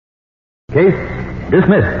Case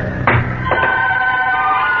dismissed.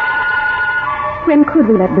 When could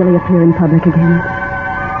we let Billy appear in public again?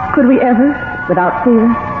 Could we ever, without fear?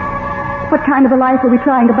 What kind of a life were we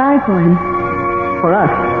trying to buy for him? For us.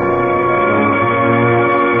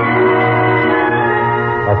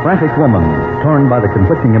 A frantic woman, torn by the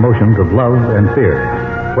conflicting emotions of love and fear.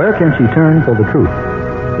 Where can she turn for the truth?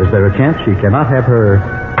 Is there a chance she cannot have her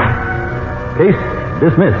case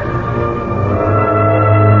dismissed?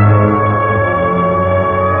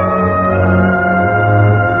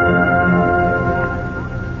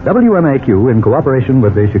 WMAQ, in cooperation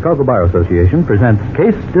with the Chicago Bar Association, presents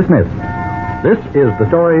Case Dismissed. This is the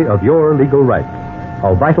story of your legal rights,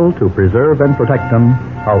 how vital to preserve and protect them,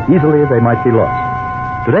 how easily they might be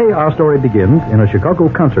lost. Today, our story begins in a Chicago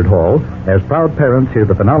concert hall as proud parents hear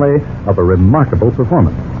the finale of a remarkable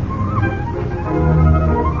performance.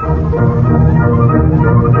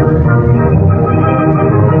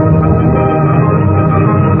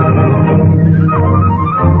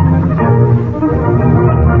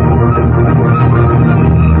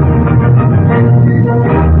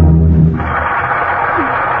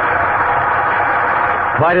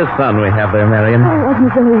 Quite a son we have there, Marion. Oh, wasn't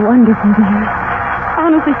it really wonderful, dear?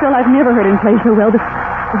 Honestly, Phil, I've never heard him play so well, but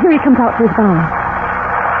here he comes out for his bow.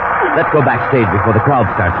 Let's go backstage before the crowd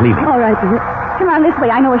starts leaving. All right, dear. Come on this way.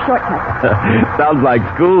 I know a shortcut. Sounds like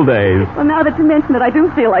school days. Well, now that you mention it, I do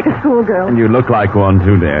feel like a schoolgirl. And you look like one,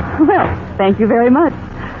 too, dear. Well, thank you very much.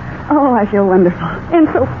 Oh, I feel wonderful. And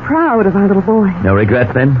so proud of our little boy. No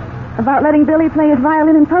regrets, then? About letting Billy play his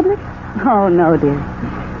violin in public? Oh, no, dear.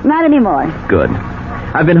 Not anymore. Good.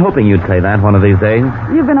 I've been hoping you'd say that one of these days.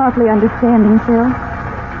 You've been awfully understanding, Phil.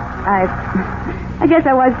 I guess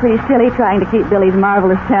I was pretty silly trying to keep Billy's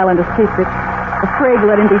marvelous talent a secret, afraid to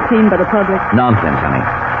let him be seen by the public. Nonsense, honey.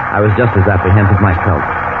 I was just as apprehensive myself.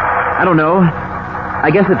 I don't know.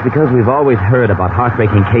 I guess it's because we've always heard about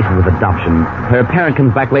heartbreaking cases of adoption where a parent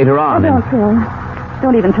comes back later on. Oh, don't, Phil.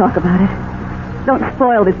 Don't even talk about it. Don't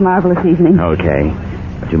spoil this marvelous evening. Okay.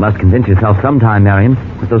 But you must convince yourself sometime, Marion,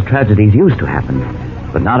 that those tragedies used to happen.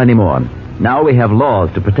 But not anymore. Now we have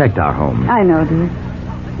laws to protect our homes. I know, dear.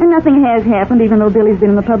 And nothing has happened, even though Billy's been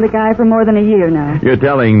in the public eye for more than a year now. You're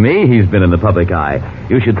telling me he's been in the public eye.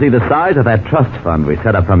 You should see the size of that trust fund we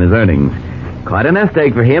set up from his earnings. Quite a nest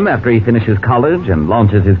egg for him after he finishes college and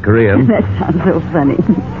launches his career. That sounds so funny.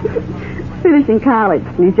 Finishing college.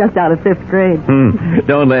 He's just out of 5th grade.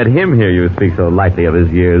 Don't let him hear you speak so lightly of his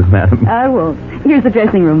years, madam. I won't. Here's the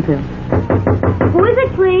dressing room, Phil. Who is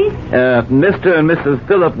it, please? Mr. and Mrs.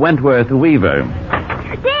 Philip Wentworth Weaver.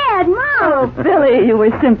 Dad, Mom! Oh, Billy, you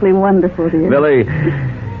were simply wonderful, dear. Billy,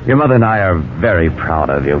 your mother and I are very proud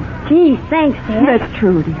of you. Gee, thanks, Dad. That's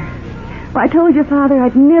true, dear. Well, I told your father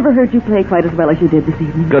I'd never heard you play quite as well as you did this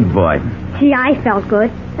evening. Good boy. Gee, I felt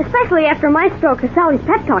good. Especially after my stroke of Sally's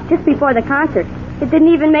pep talk just before the concert. It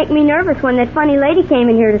didn't even make me nervous when that funny lady came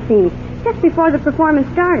in here to see me. Just before the performance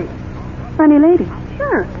started. Funny lady?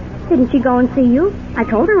 Sure. Didn't she go and see you? I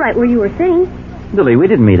told her right where you were sitting. Billy, we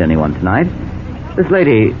didn't meet anyone tonight. This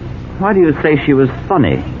lady, why do you say she was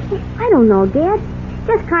funny? I don't know, Dad.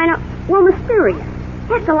 Just kind of, mysterious.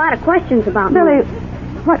 Asked a lot of questions about Billy, me.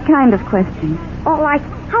 what kind of questions? Oh, like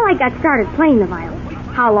how I got started playing the violin.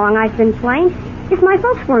 How long I've been playing. If my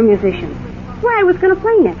folks were musicians. Where I was going to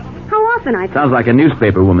play next. How often I... Sounds like a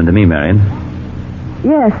newspaper woman to me, Marion.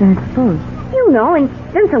 Yes, I suppose. You know, and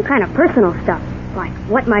then some kind of personal stuff. Like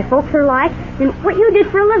what my folks are like, and what you did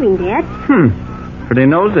for a living, Dad. Pretty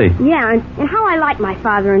nosy. Yeah, and how I like my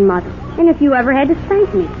father and mother. And if you ever had to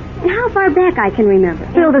spank me. And how far back I can remember.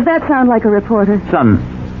 Phil, does that sound like a reporter? Son,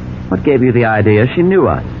 what gave you the idea she knew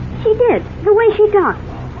us? She did. The way she talked.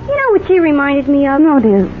 You know what she reminded me of? No,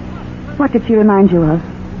 dear. What did she remind you of?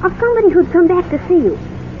 Of somebody who'd come back to see you.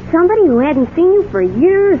 Somebody who hadn't seen you for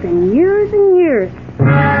years and years and years.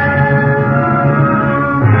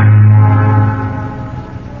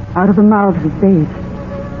 Out of the mouths of babes.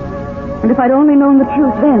 And if I'd only known the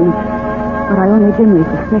truth then, but I only dimly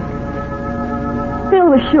suspected. Phil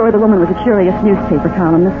was sure the woman was a curious newspaper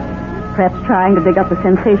columnist, perhaps trying to dig up a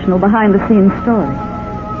sensational behind-the-scenes story.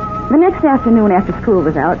 The next afternoon after school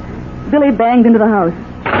was out, Billy banged into the house.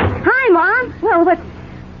 Hi, Mom. Well,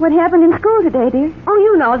 what happened in school today, dear? Oh,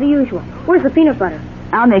 you know, the usual. Where's the peanut butter?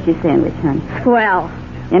 I'll make you a sandwich, honey. Swell.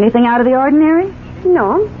 Anything out of the ordinary?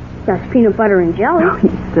 No, just peanut butter and jelly. Oh,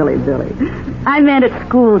 you silly Billy. I meant at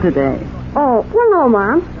school today. Oh, well, no,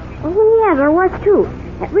 Mom. Oh, yeah, there was, too.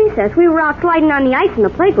 At recess, we were out sliding on the ice in the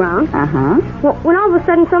playground. Uh-huh. Well, when all of a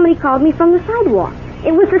sudden somebody called me from the sidewalk.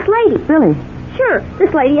 It was this lady. Billy. Sure,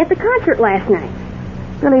 this lady at the concert last night.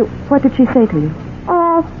 Billy, what did she say to you?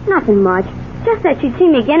 Oh, nothing much. Just that she'd see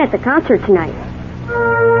me again at the concert tonight.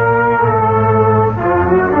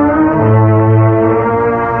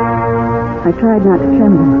 I tried not to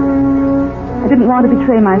tremble. I didn't want to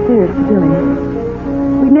betray my fears to Billy.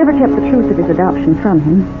 We'd never kept the truth of his adoption from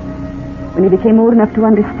him. When he became old enough to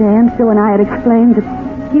understand, Phil and I had explained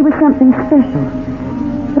that he was something special.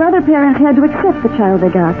 That other parents had to accept the child they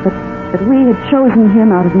got, but that we had chosen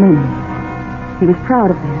him out of many. He was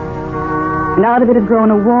proud of that. And out of it had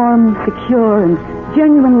grown a warm, secure, and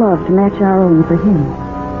genuine love to match our own for him.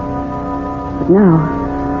 But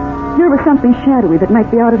now, here was something shadowy that might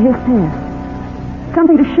be out of his past.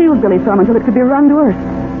 Something to shield Billy from until it could be run to earth.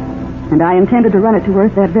 And I intended to run it to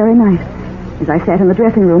earth that very night, as I sat in the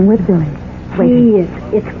dressing room with Billy, waiting.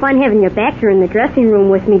 Gee, it's fun having you back here in the dressing room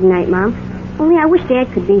with me tonight, Mom. Only I wish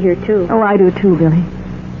Dad could be here, too. Oh, I do, too, Billy.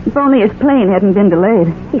 If only his plane hadn't been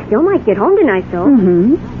delayed. He still might get home tonight, though.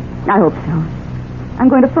 Mm-hmm. I hope so. I'm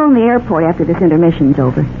going to phone the airport after this intermission's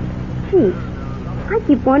over. Gee, I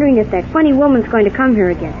keep wondering if that funny woman's going to come here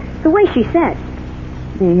again. The way she said.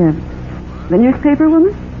 The newspaper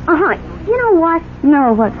woman? Uh-huh. You know what?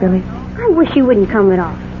 No, what, Billy? I wish she wouldn't come at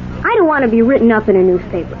all. I don't want to be written up in a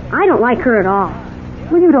newspaper. I don't like her at all.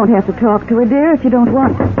 Well, you don't have to talk to her, dear, if you don't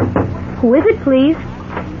want to. Who is it, please?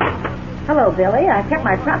 Hello, Billy. I kept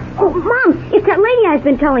my promise. Oh, Mom, it's that lady I've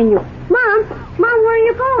been telling you. Mom, where are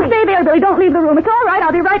you going? Stay there, Billy. Don't leave the room. It's all right.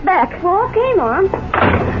 I'll be right back. Well, okay, Mom.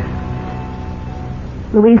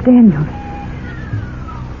 Louise Daniels.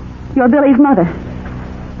 You're Billy's mother.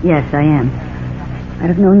 Yes, I am. I'd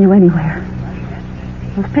have known you anywhere.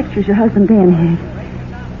 Those pictures your husband Dan had.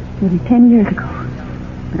 Maybe 10 years ago.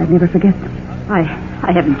 But I'd never forget them. I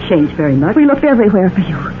haven't changed very much. We looked everywhere for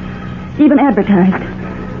you. Even advertised.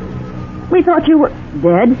 We thought you were...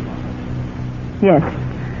 Dead? Yes.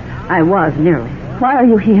 I was, nearly. Why are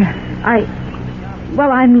you here?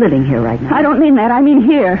 Well, I'm living here right now. I don't mean that. I mean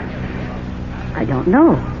here. I don't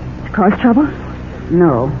know. To cause trouble?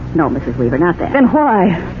 No, Mrs. Weaver, not that. Then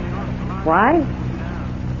why? Why?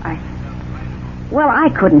 Well, I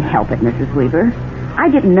couldn't help it, Mrs. Weaver. I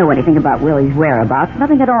didn't know anything about Willie's whereabouts.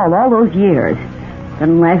 Nothing at all those years.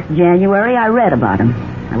 Then last January, I read about him.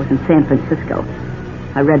 I was in San Francisco.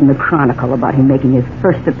 I read in the Chronicle about him making his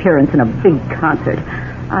first appearance in a big concert.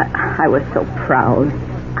 I was so proud.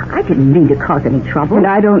 I didn't mean to cause any trouble. And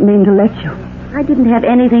I don't mean to let you. I didn't have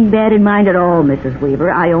anything bad in mind at all, Mrs. Weaver.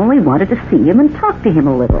 I only wanted to see him and talk to him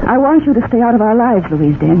a little. I want you to stay out of our lives,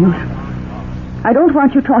 Louise Daniels. I don't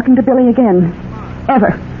want you talking to Billy again.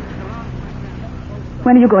 Ever.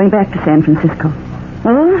 When are you going back to San Francisco?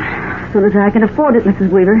 Oh, as soon as I can afford it,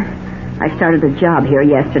 Mrs. Weaver. I started a job here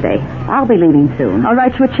yesterday. I'll be leaving soon. I'll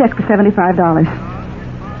write you a check for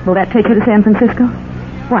 $75. Will that take you to San Francisco?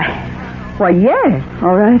 Why, yes.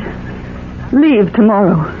 All right. Leave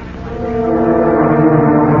tomorrow.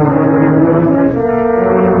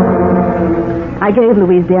 I gave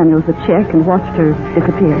Louise Daniels the check and watched her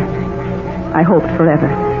disappear. I hoped forever.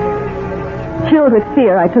 Chilled with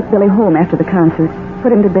fear, I took Billy home after the concert,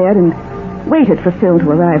 put him to bed, and waited for Phil to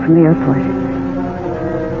arrive from the airport.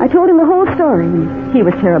 I told him the whole story, and he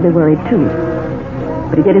was terribly worried, too.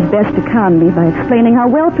 But he did his best to calm me by explaining how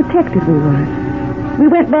well protected we were. We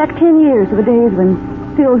went back 10 years to the days when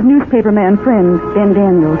Phil's newspaperman friend, Ben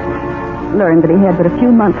Daniels, learned that he had but a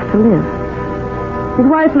few months to live. His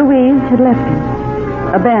wife, Louise, had left him,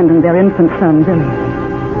 abandoned their infant son, Billy.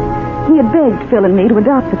 He had begged Phil and me to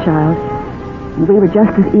adopt the child, and we were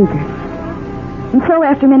just as eager. And so,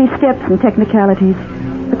 after many steps and technicalities,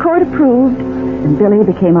 the court approved, and Billy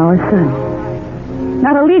became our son.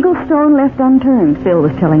 Not a legal stone left unturned, Phil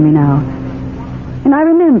was telling me now. And I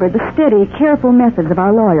remembered the steady, careful methods of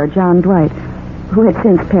our lawyer, John Dwight, who had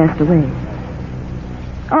since passed away.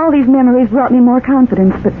 All these memories brought me more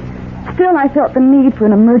confidence, but still I felt the need for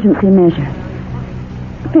an emergency measure.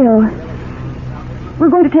 Phil, we're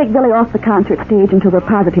going to take Billy off the concert stage until we're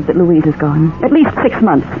positive that Louise is gone. At least 6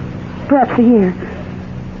 months, perhaps a year.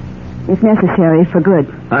 If necessary, for good.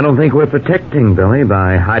 I don't think we're protecting Billy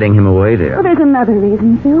by hiding him away, dear. Well, there's another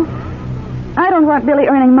reason, Phil. I don't want Billy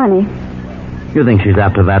earning money. You think she's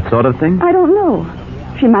after that sort of thing? I don't know.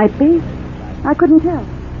 She might be. I couldn't tell.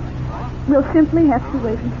 We'll simply have to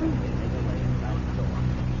wait and see.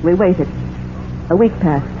 We waited. A week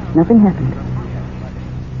passed. Nothing happened.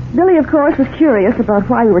 Billy, of course, was curious about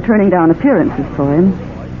why we were turning down appearances for him.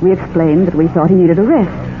 We explained that we thought he needed a rest,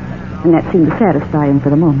 and that seemed to satisfy him for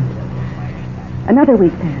the moment. Another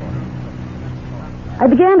week passed. I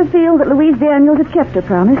began to feel that Louise Daniels had kept her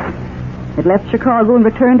promise, had left Chicago and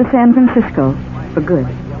returned to San Francisco for good.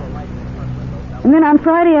 And then on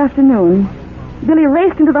Friday afternoon, Billy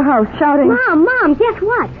raced into the house, shouting, Mom, guess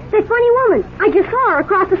what? That funny woman. I just saw her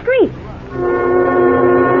across the street.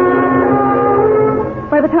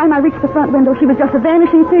 By the time I reached the front window, she was just a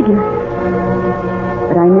vanishing figure.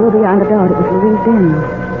 But I knew beyond a doubt it was Louise Daniels,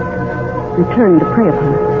 returning to prey upon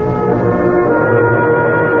us.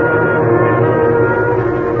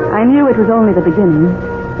 I knew it was only the beginning,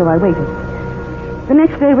 so I waited. The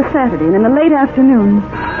next day was Saturday, and in the late afternoon...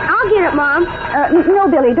 I'll get it, Mom. No,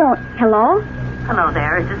 Billy, don't. Hello? Hello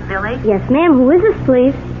there. Is this Billy? Yes, ma'am. Who is this,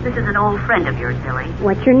 please? This is an old friend of yours, Billy.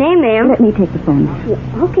 What's your name, ma'am? Let me take the phone.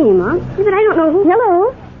 Okay, Mom. Yeah, but I don't know who...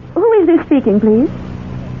 Hello? Who is this speaking, please?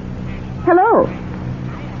 Hello?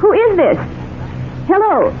 Who is this?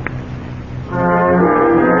 Hello?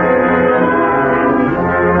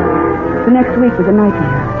 The next week was a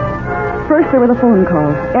nightmare. First, there were the phone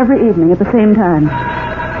calls, every evening at the same time.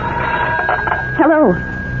 Hello?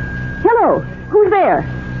 Hello? Who's there?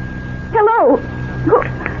 Hello? Who...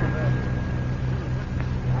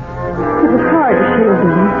 It was hard to shield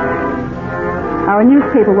him. Our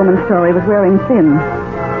newspaper woman's story was wearing thin,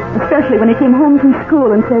 especially when he came home from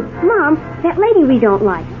school and said, Mom, that lady we don't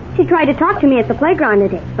like. She tried to talk to me at the playground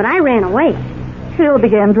today, but I ran away. Phil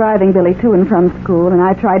began driving Billy to and from school, and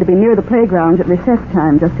I tried to be near the playgrounds at recess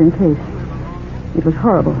time just in case. It was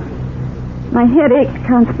horrible. My head ached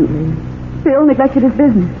constantly. Phil neglected his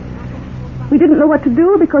business. We didn't know what to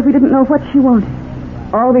do because we didn't know what she wanted.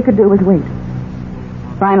 All we could do was wait.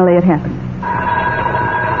 Finally, it happened.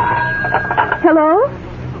 Hello?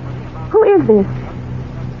 Who is this?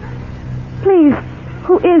 Please,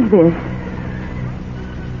 who is this?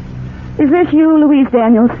 Is this you, Louise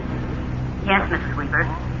Daniels? Yes, Mrs. Weaver.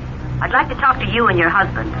 I'd like to talk to you and your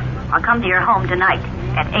husband. I'll come to your home tonight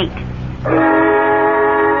at 8.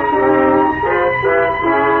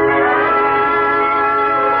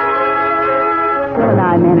 Phil and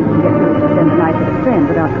I managed to get her to spend the night with a friend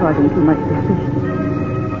without causing too much suspicion.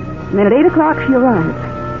 And then at 8 o'clock she arrived.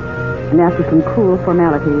 And after some cool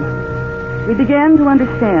formalities, we began to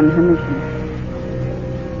understand her mission.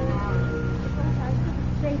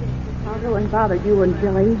 I'll go and bother you and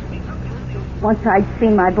Billy. Once I'd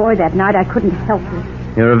seen my boy that night, I couldn't help it.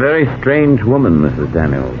 You're a very strange woman, Mrs.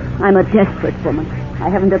 Daniels. I'm a desperate woman. I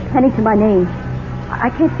haven't a penny to my name.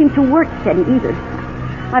 I can't seem to work steady either.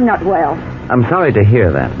 I'm not well. I'm sorry to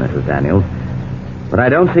hear that, Mrs. Daniels, but I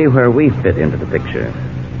don't see where we fit into the picture.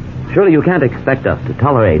 Surely you can't expect us to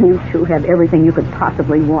tolerate... You two have everything you could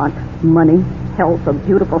possibly want. Money, health, a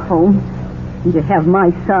beautiful home. And you have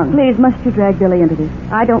my son. Please, must you drag Billy into this?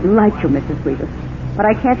 I don't like you, Mrs. Weaver. But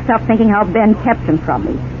I can't stop thinking how Ben kept him from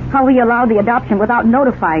me. How he allowed the adoption without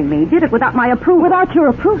notifying me. Did it without my approval. Without your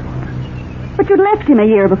approval? But you'd left him a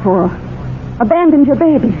year before. Abandoned your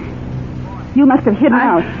baby. You must have hidden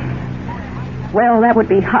out. Well, that would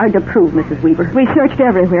be hard to prove, Mrs. Weaver. We searched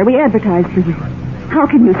everywhere. We advertised for you. How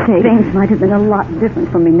can you say... Things might have been a lot different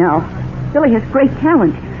from me now. Billy has great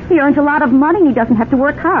talent. He earns a lot of money. He doesn't have to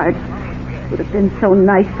work hard. It would have been so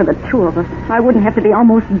nice for the two of us. I wouldn't have to be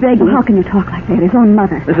almost begging. Well, how can you talk like that? His own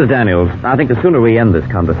mother. Mrs. Daniels, I think the sooner we end this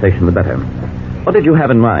conversation, the better. What did you have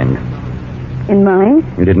in mind? In mind?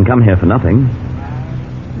 You didn't come here for nothing.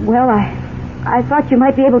 Well, I thought you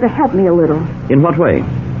might be able to help me a little. In what way?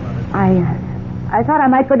 I thought I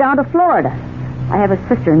might go down to Florida. I have a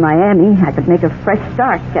sister in Miami. I could make a fresh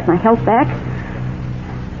start, get my health back.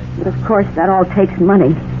 But, of course, that all takes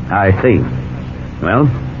money. I see. Well,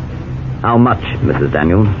 how much, Mrs.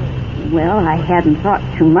 Daniels? Well, I hadn't thought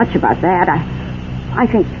too much about that. I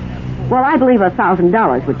think... Well, I believe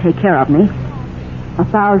 $1,000 would take care of me.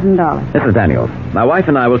 $1,000. Mrs. Daniels, my wife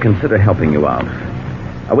and I will consider helping you out.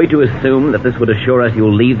 Are we to assume that this would assure us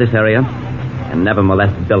you'll leave this area and never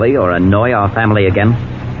molest Billy or annoy our family again?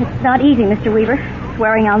 It's not easy, Mr. Weaver.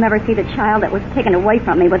 Swearing I'll never see the child that was taken away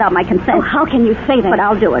from me without my consent. Oh, how can you say that? But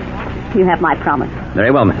I'll do it. You have my promise. Very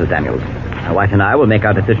well, Mrs. Daniels. My wife and I will make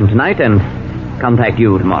our decision tonight and contact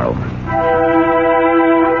you tomorrow.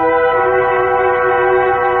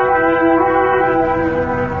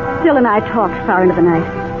 Phil and I talked far into the night.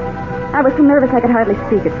 I was so nervous I could hardly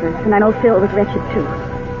speak at first, and I know Phil was wretched, too.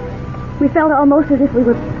 We felt almost as if we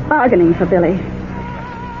were bargaining for Billy.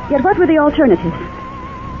 Yet what were the alternatives?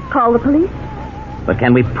 Call the police? But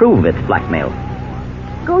can we prove it's blackmail?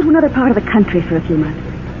 Go to another part of the country for a few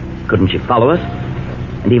months. Couldn't she follow us?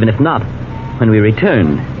 And even if not, when we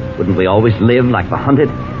returned, wouldn't we always live like the hunted?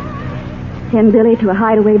 Send Billy to a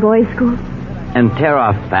hideaway boys' school? And tear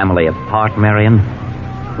our family apart, Marion?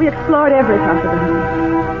 We explored every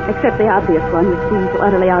possibility, except the obvious one, which seemed so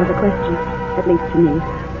utterly out of the question, at least to me.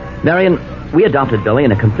 Marion, we adopted Billy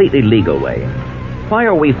in a completely legal way. Why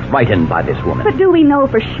are we frightened by this woman? But do we know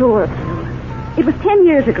for sure, Phil? It was 10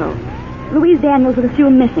 years ago. Louise Daniels was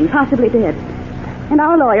assumed missing, possibly dead. And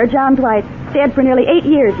our lawyer, John Dwight, dead for nearly 8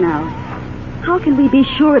 years now. How can we be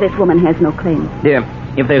sure this woman has no claim? Dear,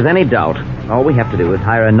 if there's any doubt, all we have to do is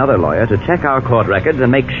hire another lawyer to check our court records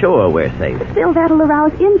and make sure we're safe. Still, that'll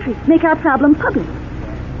arouse interest, make our problem public.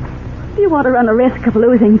 Do you want to run the risk of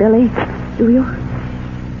losing Billy? Do you?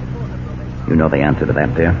 You know the answer to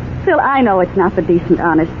that, dear. Still, I know it's not the decent,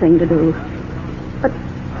 honest thing to do. But,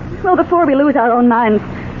 well, before we lose our own minds,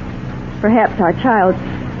 perhaps our child's,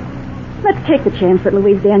 let's take the chance that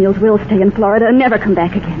Louise Daniels will stay in Florida and never come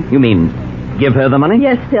back again. You mean give her the money?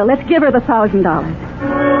 Yes, Phil. Let's give her the $1,000.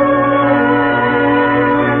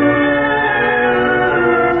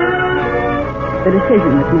 The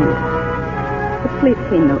decision was made. But sleep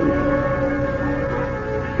came no easier.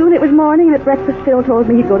 Soon it was morning, and at breakfast Phil told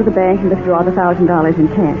me he'd go to the bank and withdraw the $1,000 in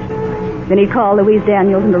cash. Then he'd call Louise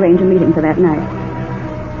Daniels and arrange a meeting for that night.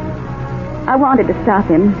 I wanted to stop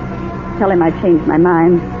him, tell him I'd changed my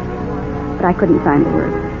mind, but I couldn't find the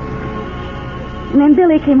words. And then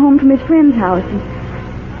Billy came home from his friend's house, and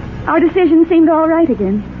our decision seemed all right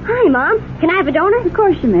again. Hi, Mom. Can I have a donut? Of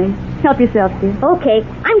course you may. Help yourself, dear. Okay.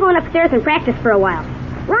 I'm going upstairs and practice for a while.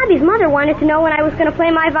 Robbie's mother wanted to know when I was going to play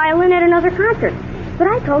my violin at another concert, but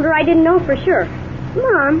I told her I didn't know for sure.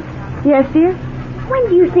 Mom. Yes, dear? When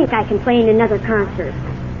do you think I can play in another concert?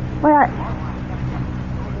 Well,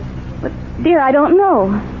 but, dear, I don't know.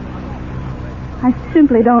 I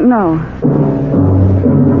simply don't know.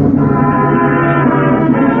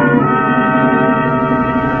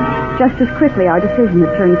 Just as quickly, our decision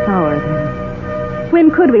had turned sour again. When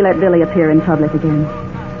could we let Billy appear in public again?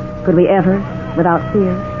 Could we ever, without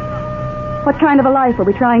fear? What kind of a life were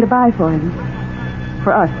we trying to buy for him?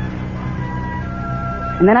 For us.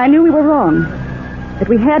 And then I knew we were wrong. That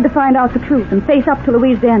we had to find out the truth and face up to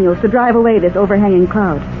Louise Daniels to drive away this overhanging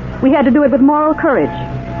cloud. We had to do it with moral courage,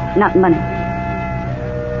 not money.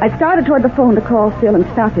 I started toward the phone to call Phil and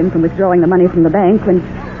stop him from withdrawing the money from the bank when...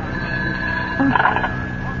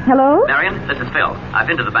 Hello? Marion, this is Phil. I've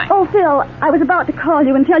been to the bank. Oh, Phil, I was about to call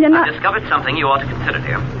you and tell you not... I've discovered something you ought to consider,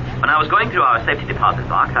 dear. When I was going through our safety deposit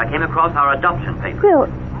box, I came across our adoption papers. Phil,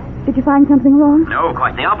 did you find something wrong? No,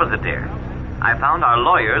 quite the opposite, dear. I found our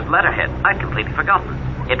lawyer's letterhead. I'd completely forgotten.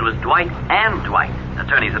 It was Dwight and Dwight,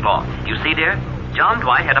 attorneys at law. You see, dear, John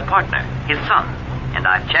Dwight had a partner, his son. And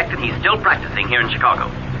I've checked and he's still practicing here in Chicago.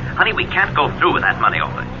 Honey, we can't go through with that money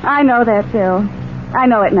offer. I know that, Phil. I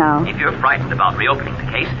know it now. If you're frightened about reopening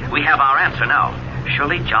the case, we have our answer now.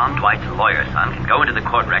 Surely John Dwight's lawyer's son can go into the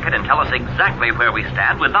court record and tell us exactly where we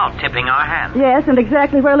stand without tipping our hand. Yes, and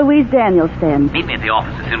exactly where Louise Daniels stands. Meet me at the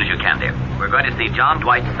office as soon as you can, dear. We're going to see John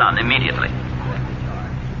Dwight's son immediately.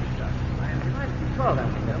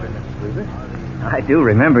 I do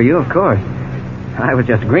remember you, of course. I was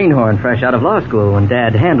just a greenhorn fresh out of law school when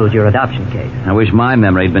Dad handled your adoption case. I wish my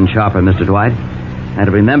memory had been sharper, Mr. Dwight. I'd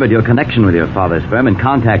have remembered your connection with your father's firm and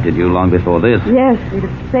contacted you long before this. Yes, we'd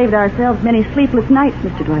have saved ourselves many sleepless nights,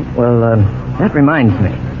 Mr. Dwight. Well, that reminds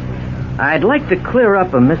me. I'd like to clear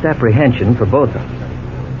up a misapprehension for both of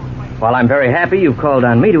us. While I'm very happy you called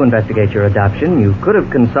on me to investigate your adoption, you could have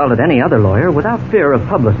consulted any other lawyer without fear of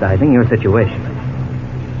publicizing your situation.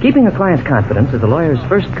 Keeping a client's confidence is a lawyer's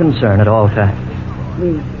first concern at all times.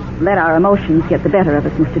 We let our emotions get the better of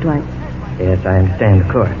us, Mr. Dwight. Yes, I understand, of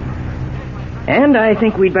course. And I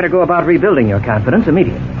think we'd better go about rebuilding your confidence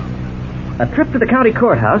immediately. A trip to the county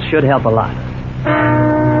courthouse should help a lot.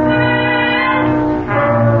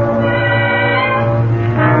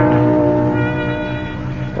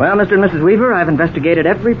 Well, Mr. and Mrs. Weaver, I've investigated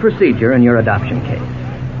every procedure in your adoption case.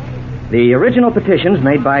 The original petitions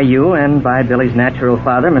made by you and by Billy's natural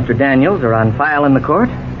father, Mr. Daniels, are on file in the court,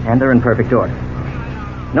 and they're in perfect order.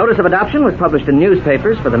 Notice of adoption was published in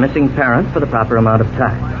newspapers for the missing parent for the proper amount of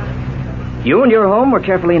time. You and your home were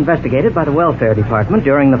carefully investigated by the welfare department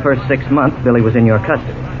during the first 6 months Billy was in your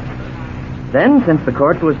custody. Then, since the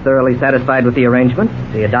court was thoroughly satisfied with the arrangement,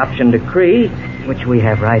 the adoption decree, which we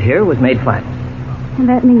have right here, was made final. And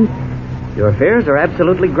that means... Your fears are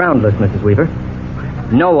absolutely groundless, Mrs. Weaver.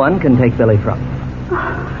 No one can take Billy from you.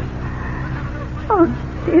 Oh,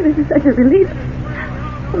 dear, this is such a relief.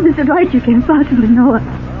 Oh, Mr. Dwight, you can't possibly know it.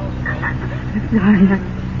 I'm sorry.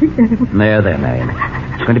 There, Marion.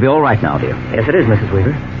 It's going to be all right now, dear. Yes, it is, Mrs.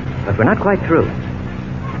 Weaver. But we're not quite through.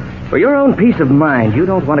 For your own peace of mind, you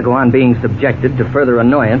don't want to go on being subjected to further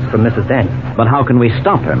annoyance from Mrs. Daniels. But how can we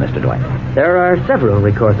stop her, Mr. Dwight? There are several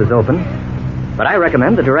recourses open, but I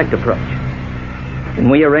recommend the direct approach. Can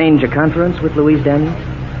we arrange a conference with Louise Daniels?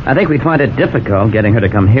 I think we'd find it difficult getting her to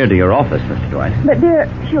come here to your office, Mr. Dwight. But, dear,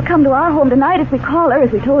 she'll come to our home tonight if we call her,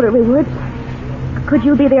 as we told her we would. Could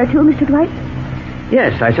you be there, too, Mr. Dwight?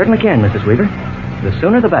 Yes, I certainly can, Mrs. Weaver. The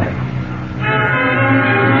sooner the better.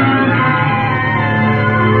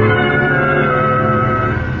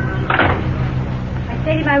 I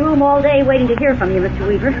stayed in my room all day waiting to hear from you, Mr.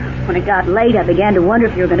 Weaver. When it got late, I began to wonder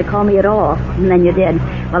if you were going to call me at all. And then you did.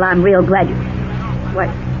 Well, I'm real glad you... What?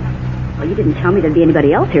 Well, you didn't tell me there'd be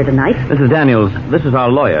anybody else here tonight. Mrs. Daniels, this is our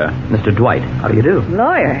lawyer, Mr. Dwight. How do you do?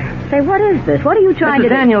 Lawyer? Say, what is this? What are you trying Mrs. to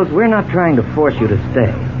do? Daniels, we're not trying to force you to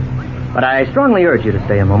stay. But I strongly urge you to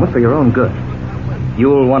stay a moment for your own good.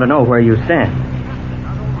 You'll want to know where you stand.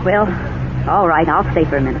 Well, all right, I'll stay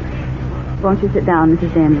for a minute. Won't you sit down,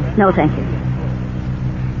 Mrs. Daniels? No, thank you.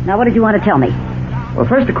 Now, what did you want to tell me? Well,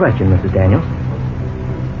 first a question, Mrs. Daniels.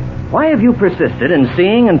 Why have you persisted in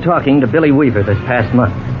seeing and talking to Billy Weaver this past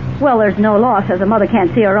month? Well, there's no law says a mother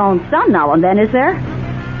can't see her own son now and then, is there?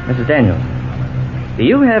 Mrs. Daniels, do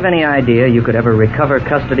you have any idea you could ever recover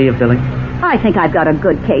custody of Billy? I think I've got a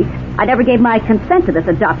good case. I never gave my consent to this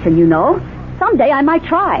adoption, you know. Someday I might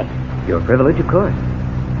try. Your privilege, of course.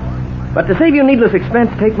 But to save you needless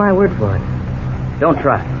expense, take my word for it. Don't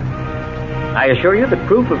try. I assure you that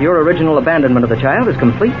proof of your original abandonment of the child is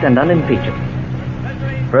complete and unimpeachable.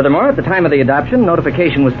 Furthermore, at the time of the adoption,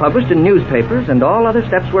 notification was published in newspapers and all other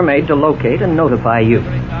steps were made to locate and notify you.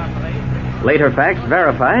 Later facts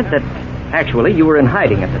verified that actually you were in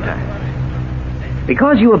hiding at the time.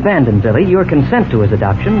 Because you abandoned Billy, your consent to his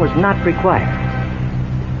adoption was not required.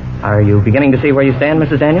 Are you beginning to see where you stand,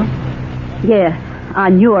 Mrs. Daniels? Yes,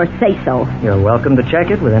 on your say-so. You're welcome to check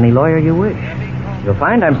it with any lawyer you wish. You'll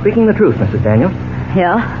find I'm speaking the truth, Mrs. Daniels.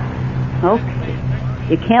 Yeah?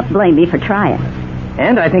 Okay. You can't blame me for trying.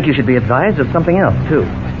 And I think you should be advised of something else, too.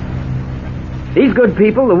 These good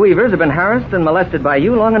people, the Weavers, have been harassed and molested by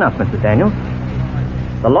you long enough, Mrs. Daniels.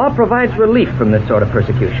 The law provides relief from this sort of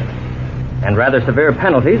persecution, and rather severe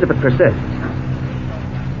penalties if it persists.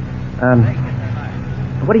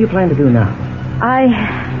 What do you plan to do now?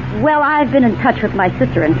 Well, I've been in touch with my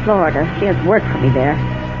sister in Florida. She has work for me there.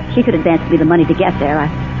 She could advance me the money to get there.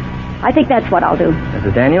 I think that's what I'll do.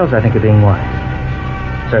 Mrs. Daniels, I think you're being wise.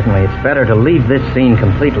 Certainly, it's better to leave this scene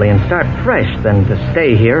completely and start fresh than to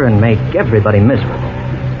stay here and make everybody miserable.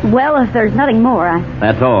 Well, if there's nothing more,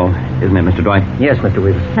 That's all, isn't it, Mr. Dwight? Yes, Mr.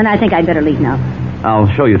 Weaver. then I think I'd better leave now. I'll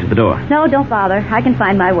show you to the door. No, don't bother. I can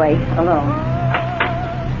find my way alone.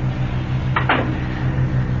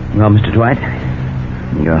 Well, Mr. Dwight,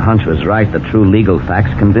 your hunch was right. The true legal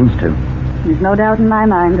facts convinced her. There's no doubt in my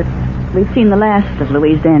mind that we've seen the last of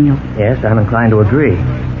Louise Daniels. Yes, I'm inclined to agree.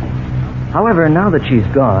 However, now that she's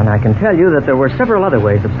gone, I can tell you that there were several other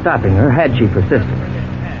ways of stopping her had she persisted.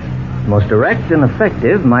 The most direct and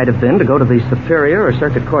effective might have been to go to the Superior or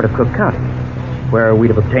Circuit Court of Cook County, where we'd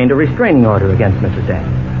have obtained a restraining order against Mrs.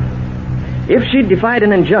 Daniels. If she'd defied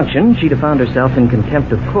an injunction, she'd have found herself in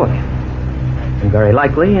contempt of court, and very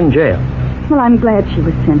likely in jail. Well, I'm glad she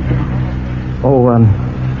was sensible. Oh,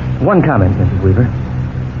 one comment, Mrs. Weaver.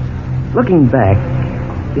 Looking back,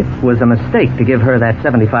 it was a mistake to give her that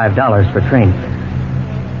 $75 for training.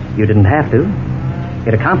 You didn't have to.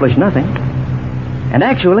 It accomplished nothing. And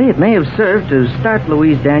actually, it may have served to start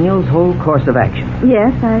Louise Daniels' whole course of action.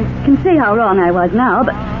 Yes, I can see how wrong I was now,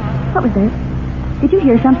 but what was that? Did you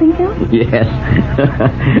hear something, Phil? Yes.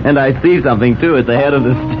 And I see something, too, at the head of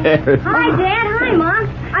the stairs. Hi, Dad. Hi, Mom.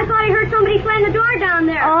 I thought I heard somebody slam the door down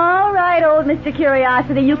there. All right, old Mr.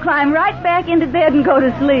 Curiosity. You climb right back into bed and go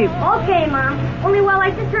to sleep. Okay, Mom. Only, well,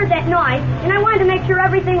 I just heard that noise, and I wanted to make sure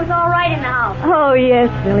everything was all right in the house. Oh, yes,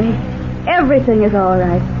 Billy. Everything is all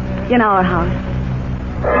right in our house.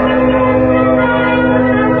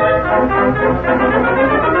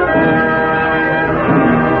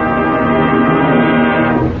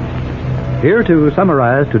 Here to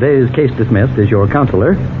summarize today's case dismissed is your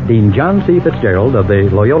counselor, Dean John C. Fitzgerald of the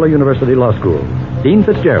Loyola University Law School. Dean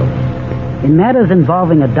Fitzgerald. In matters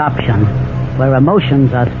involving adoption, where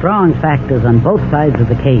emotions are strong factors on both sides of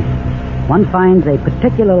the case, one finds a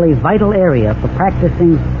particularly vital area for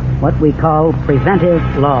practicing what we call preventive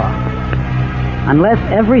law. Unless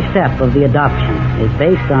every step of the adoption is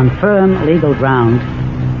based on firm legal grounds,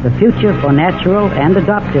 the future for natural and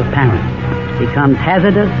adoptive parents becomes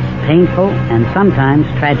hazardous, painful, and sometimes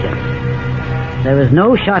tragic. There is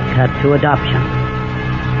no shortcut to adoption.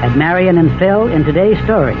 Had Marion and Phil in today's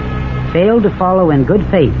story failed to follow in good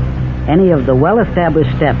faith any of the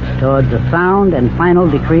well-established steps towards a sound and final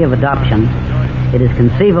decree of adoption, it is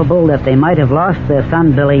conceivable that they might have lost their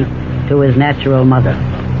son Billy to his natural mother.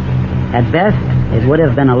 At best, it would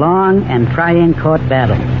have been a long and trying court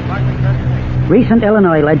battle. Recent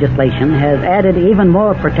Illinois legislation has added even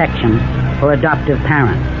more protection for adoptive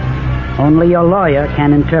parents. Only your lawyer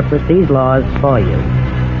can interpret these laws for you.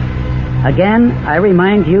 Again, I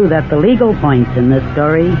remind you that the legal points in this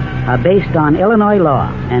story are based on Illinois law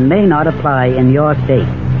and may not apply in your state.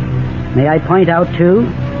 May I point out, too,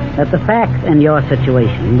 that the facts in your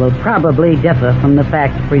situation will probably differ from the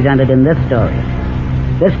facts presented in this story.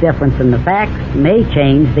 This difference in the facts may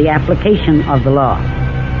change the application of the law.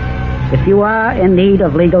 If you are in need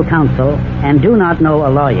of legal counsel and do not know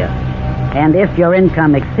a lawyer, and if your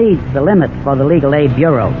income exceeds the limit for the Legal Aid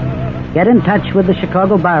Bureau, get in touch with the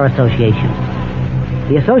Chicago Bar Association.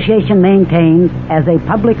 The association maintains, as a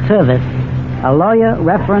public service, a lawyer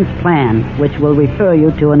reference plan which will refer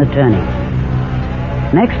you to an attorney.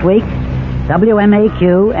 Next week,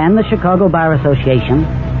 WMAQ and the Chicago Bar Association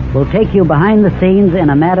will take you behind the scenes in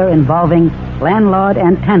a matter involving landlord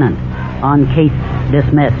and tenant on Case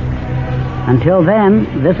Dismissed. Until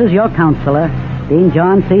then, this is your counselor, Dean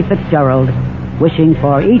John C. Fitzgerald, wishing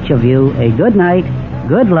for each of you a good night,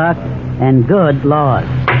 good luck, and good laws.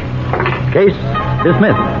 Case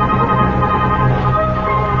dismissed.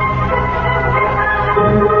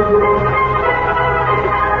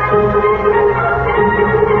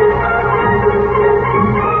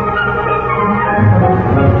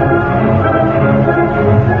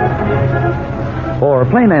 For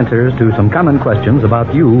plain answers to some common questions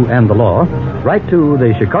about you and the law, write to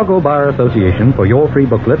the Chicago Bar Association for your free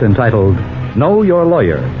booklet entitled Know Your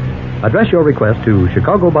Lawyer. Address your request to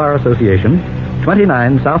Chicago Bar Association,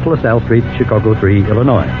 29 South LaSalle Street, Chicago 3,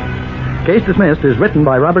 Illinois. Case Dismissed is written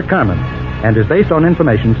by Robert Carmen and is based on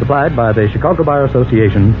information supplied by the Chicago Bar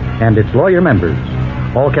Association and its lawyer members.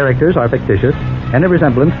 All characters are fictitious. Any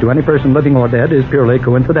resemblance to any person living or dead is purely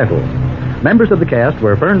coincidental. Members of the cast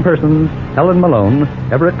were Fern Persons, Helen Malone,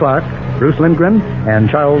 Everett Clark, Bruce Lindgren, and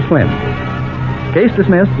Charles Flynn. Case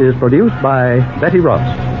Dismissed is produced by Betty Ross.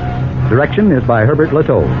 Direction is by Herbert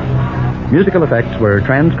Latow. Musical effects were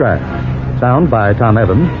transcribed. Sound by Tom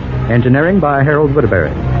Evans. Engineering by Harold Woodbury.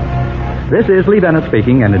 This is Lee Bennett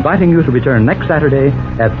speaking and inviting you to return next Saturday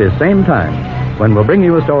at this same time when we'll bring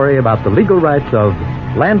you a story about the legal rights of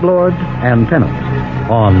landlords and tenants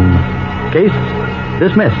on Case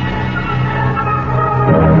Dismissed.